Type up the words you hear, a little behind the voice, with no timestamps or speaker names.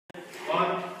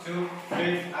2, 3,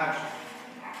 action.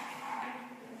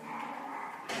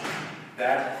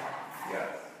 Dad? Yes.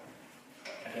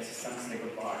 I guess it's time to say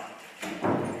goodbye.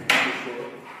 Are you sure?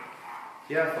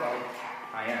 Yeah, Father.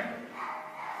 I am.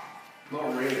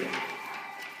 Not really.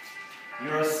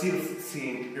 You're still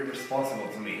seem irresponsible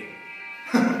to me.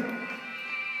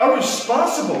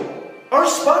 Irresponsible?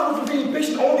 Irresponsible for being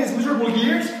patient all these miserable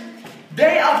years?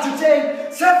 Day after day,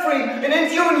 suffering and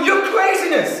enduring your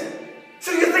craziness!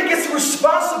 So you think it's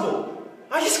responsible?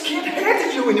 I just can't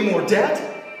handle you anymore, Dad!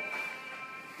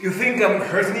 You think I'm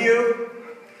hurting you?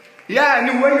 Yeah, I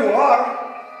know where you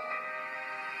are!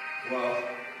 Well,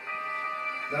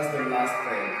 that's the last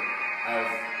thing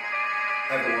I've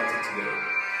ever wanted to do.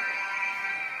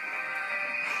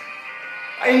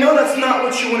 I know that's not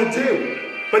what you want to do,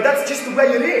 but that's just the way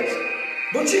it is.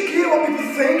 Don't you care what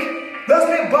people think?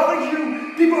 Doesn't it bother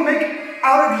you? People make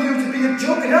out of you to be a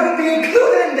joke and I would be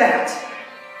included in that!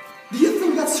 Do you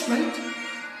think that's right?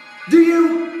 Do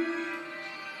you?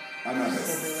 I'm not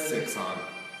this sick, son.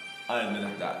 I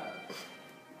admit that.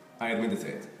 I admitted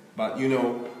it. But you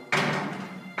know,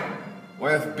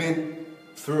 what I've been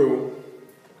through,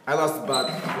 I lost bad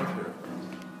here.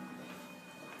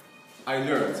 I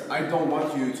learned. I don't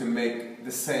want you to make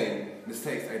the same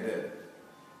mistakes I did.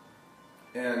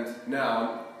 And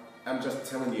now, I'm just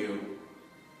telling you,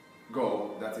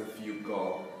 go, that if you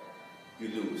go, you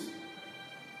lose.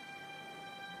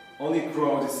 Only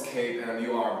crows escape and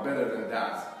you are better than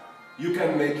that. You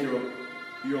can make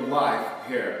your life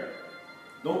here.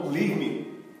 Don't leave me.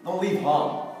 Don't leave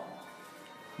home.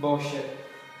 Bullshit.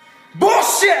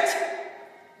 Bullshit!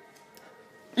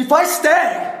 If I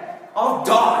stay, I'll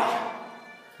die.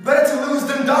 Better to lose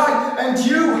than die, and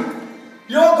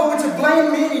you're going to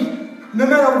blame me, no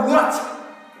matter what.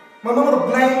 My mother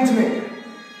blamed me.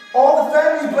 All the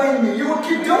family blamed me. You will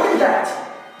keep doing that.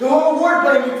 The whole world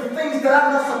blamed me for things that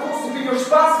I'm not supposed to be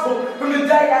responsible from the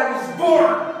day I was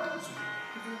born.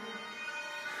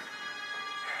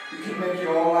 You can make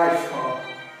your own life, Carl.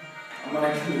 I'm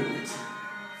not included.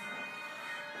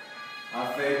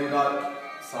 I say good luck,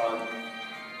 son.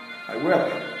 I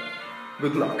will.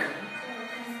 Good luck.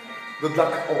 Good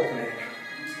luck, old man.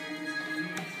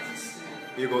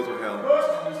 You go to hell.